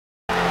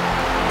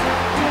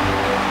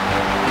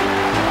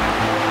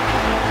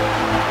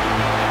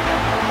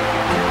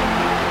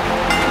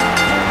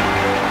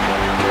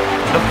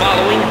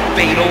following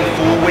fatal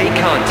four-way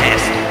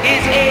contest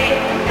is a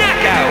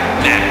knockout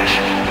match.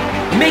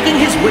 Making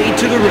his way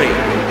to the ring,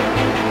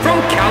 from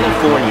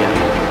California,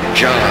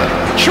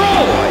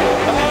 JonTron.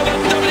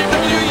 The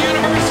WWE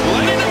Universe,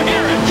 letting them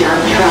hear it.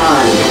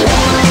 JonTron.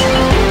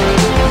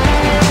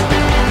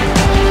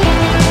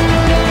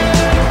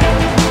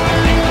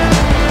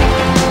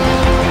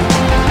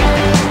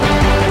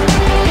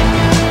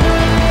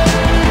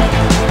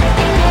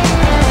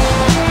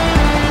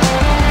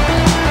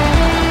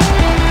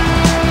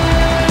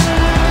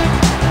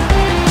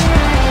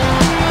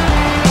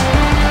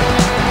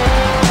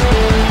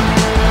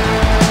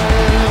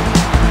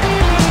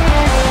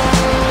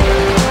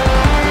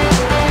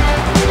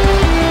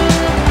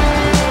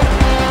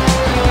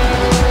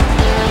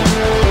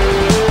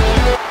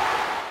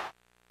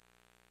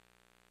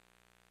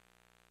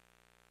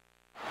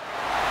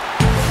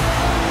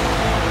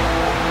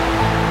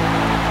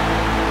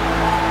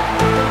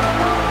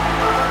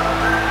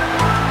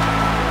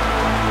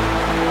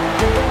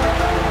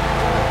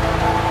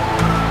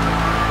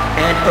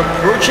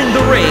 Approaching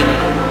the ring,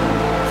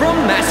 from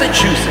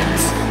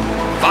Massachusetts,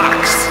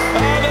 Fox.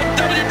 The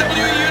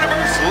WWE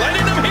Universe,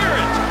 letting them hear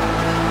it.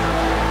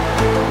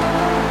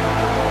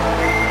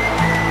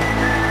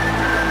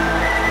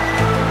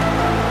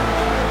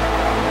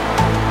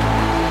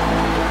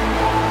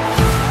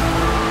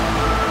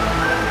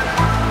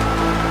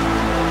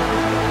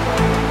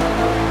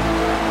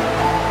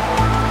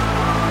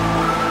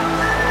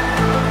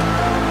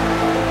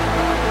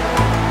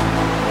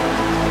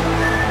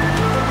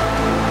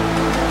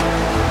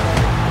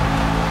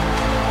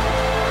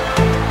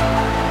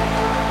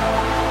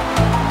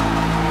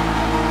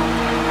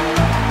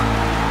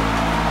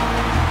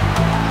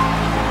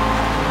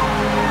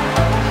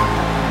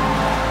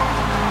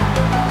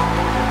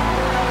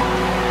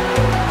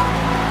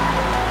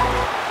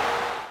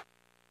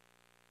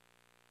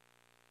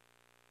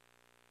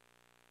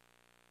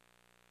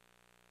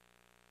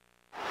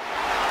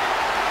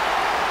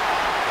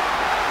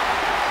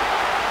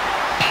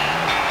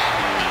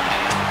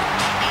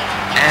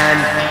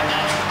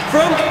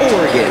 From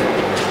Oregon,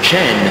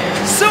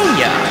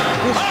 Sonnen.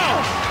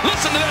 Wow,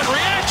 listen to that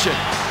reaction.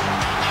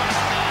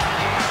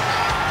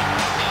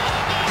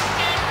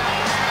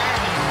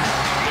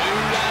 Blue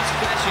lights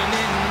flashing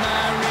in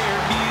my rear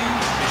view.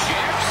 The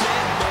sheriff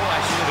said, boy, I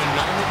should have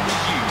known it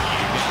was you.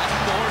 You got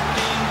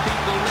 14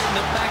 people in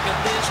the back of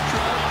this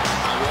truck.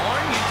 I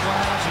warned you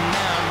twice and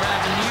now I'm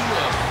wrapping you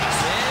up. I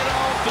said,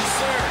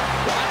 officer,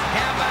 what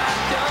have I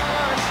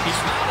done? He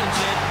smiled and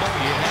said, boy,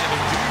 you're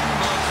having too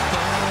much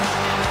fun.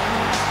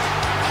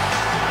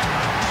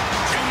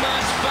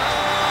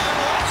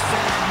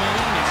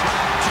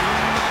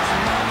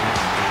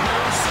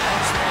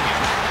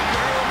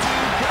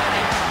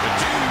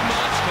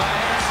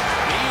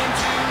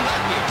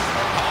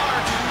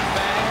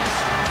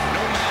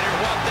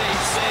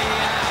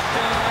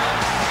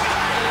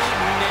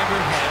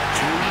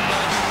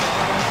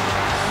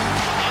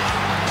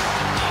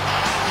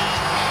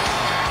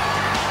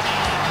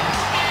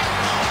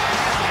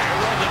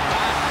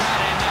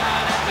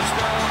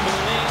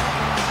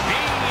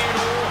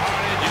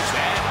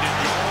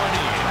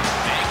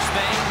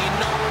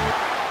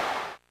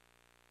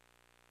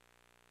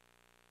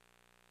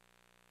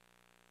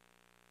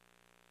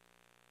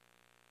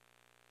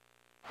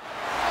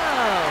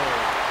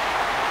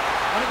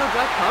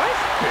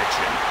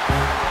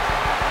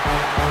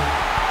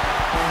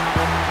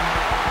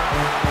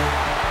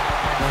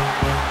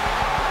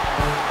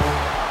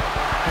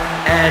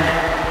 And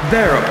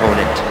their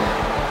opponent,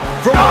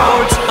 from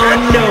parts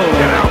unknown,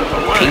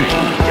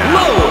 Piccolo. Get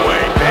out the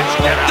way, bitch.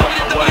 Get out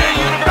the way.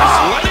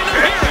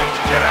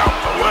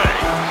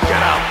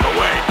 Get out the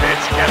way,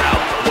 bitch. Get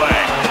out the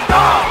way.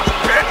 No,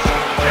 bitch.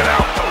 Get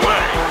out the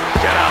way.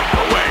 Get out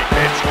the way,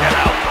 bitch. Get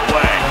out the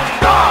way.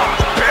 No,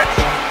 bitch.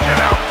 Get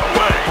out the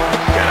way.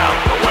 Get out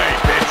the way,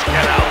 bitch.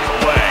 Get out the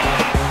way.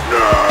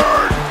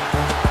 Nerd.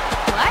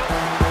 What?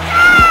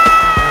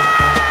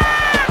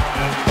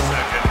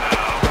 Second now.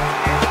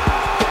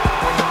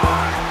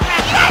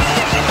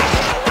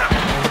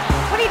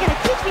 What are you gonna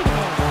teach me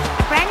today?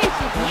 A brand new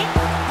technique?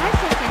 Nice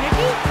sense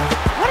energy?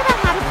 What about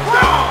how to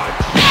fly?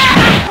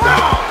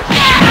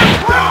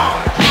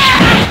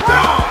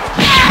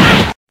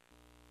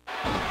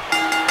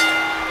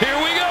 Here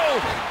we go.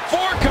 4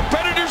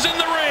 competitors in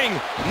the ring.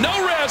 No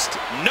rest,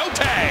 no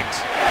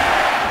tags.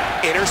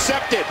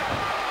 Intercepted.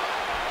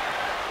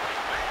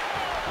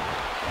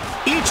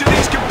 Each of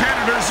these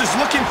competitors is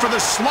looking for the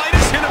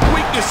slightest hint of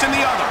weakness in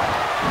the other.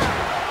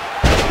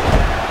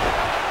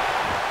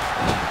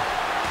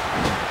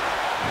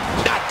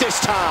 Not this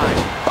time.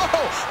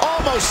 Oh,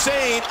 almost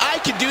saying I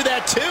can do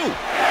that too.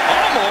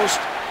 Almost?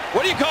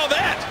 What do you call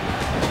that?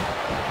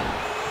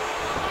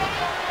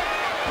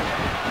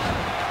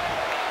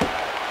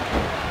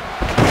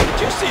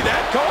 Did you see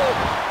that, Cole?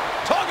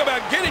 Talk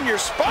about getting your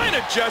spine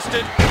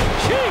adjusted.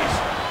 Jeez.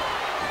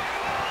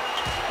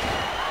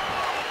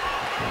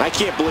 I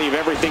can't believe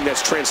everything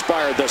that's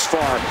transpired thus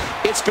far.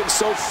 It's been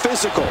so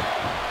physical.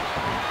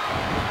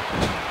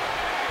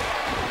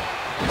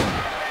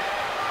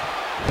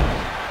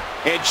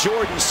 And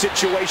Jordan's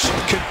situation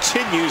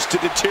continues to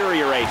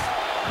deteriorate.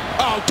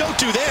 Oh, don't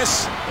do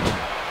this.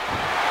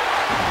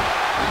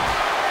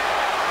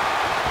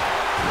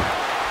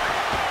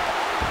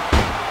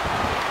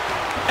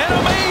 An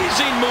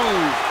amazing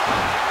move.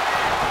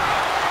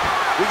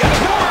 We got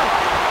a number.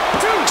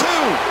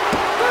 Two.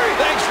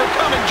 Thanks for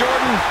coming,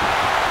 Jordan.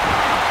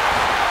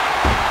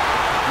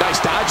 Nice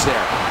dodge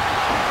there.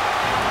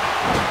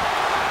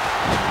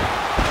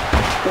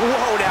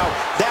 Whoa, now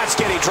that's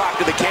getting dropped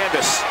to the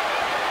canvas.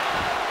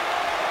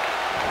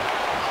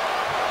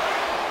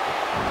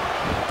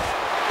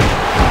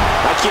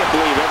 I can't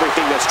believe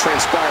everything that's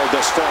transpired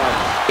thus far.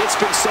 It's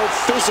been so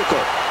physical.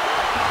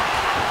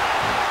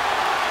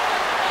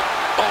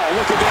 Oh,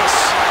 look at this.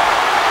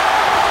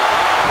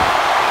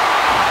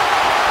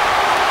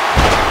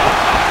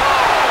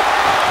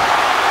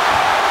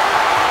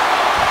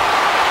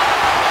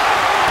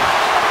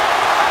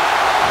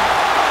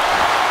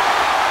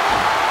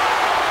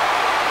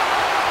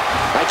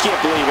 I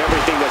can't believe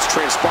everything that's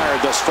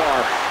transpired thus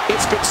far.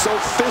 It's been so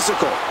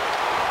physical.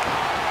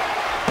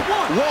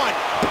 One,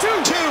 two.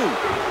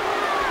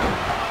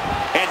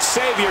 And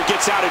Xavier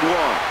gets out at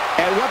one.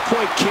 At what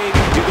point, King,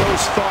 do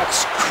those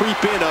thoughts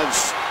creep in of,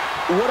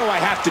 what do I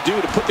have to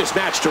do to put this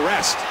match to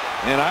rest?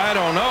 And I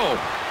don't know.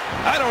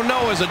 I don't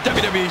know as a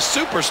WWE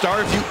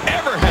superstar if you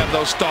ever have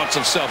those thoughts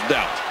of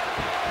self-doubt.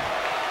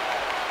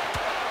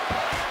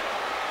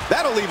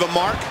 That'll leave a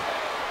mark.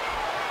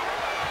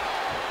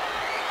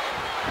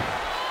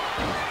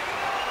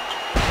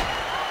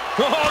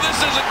 Oh, this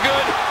isn't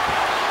good.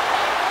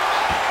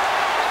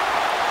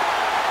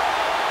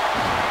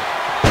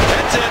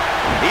 That's it.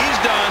 He's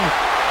done.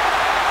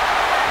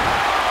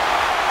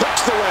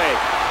 Hooks the leg.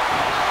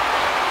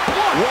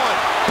 One,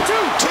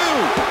 two.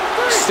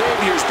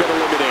 Xavier's been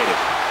eliminated.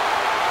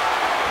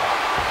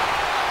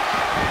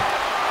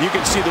 You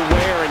can see the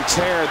wear and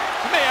tear.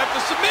 You may have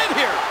to submit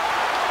here.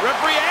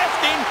 Referee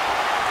asking.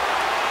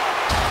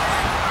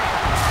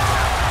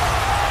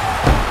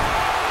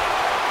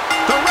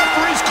 The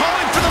referee's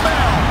calling for the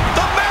bell.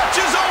 The match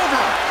is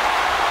over.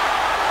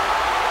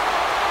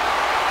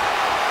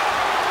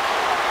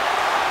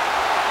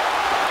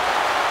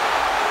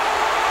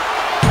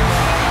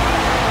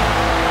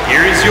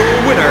 Here is your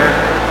winner,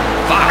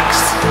 Fox.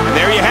 And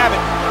there you have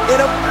it.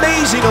 An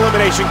amazing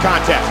elimination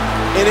contest.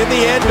 And in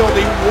the end,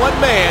 only one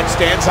man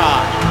stands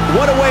high.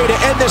 What a way to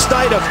end this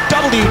night of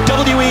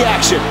WWE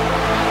action.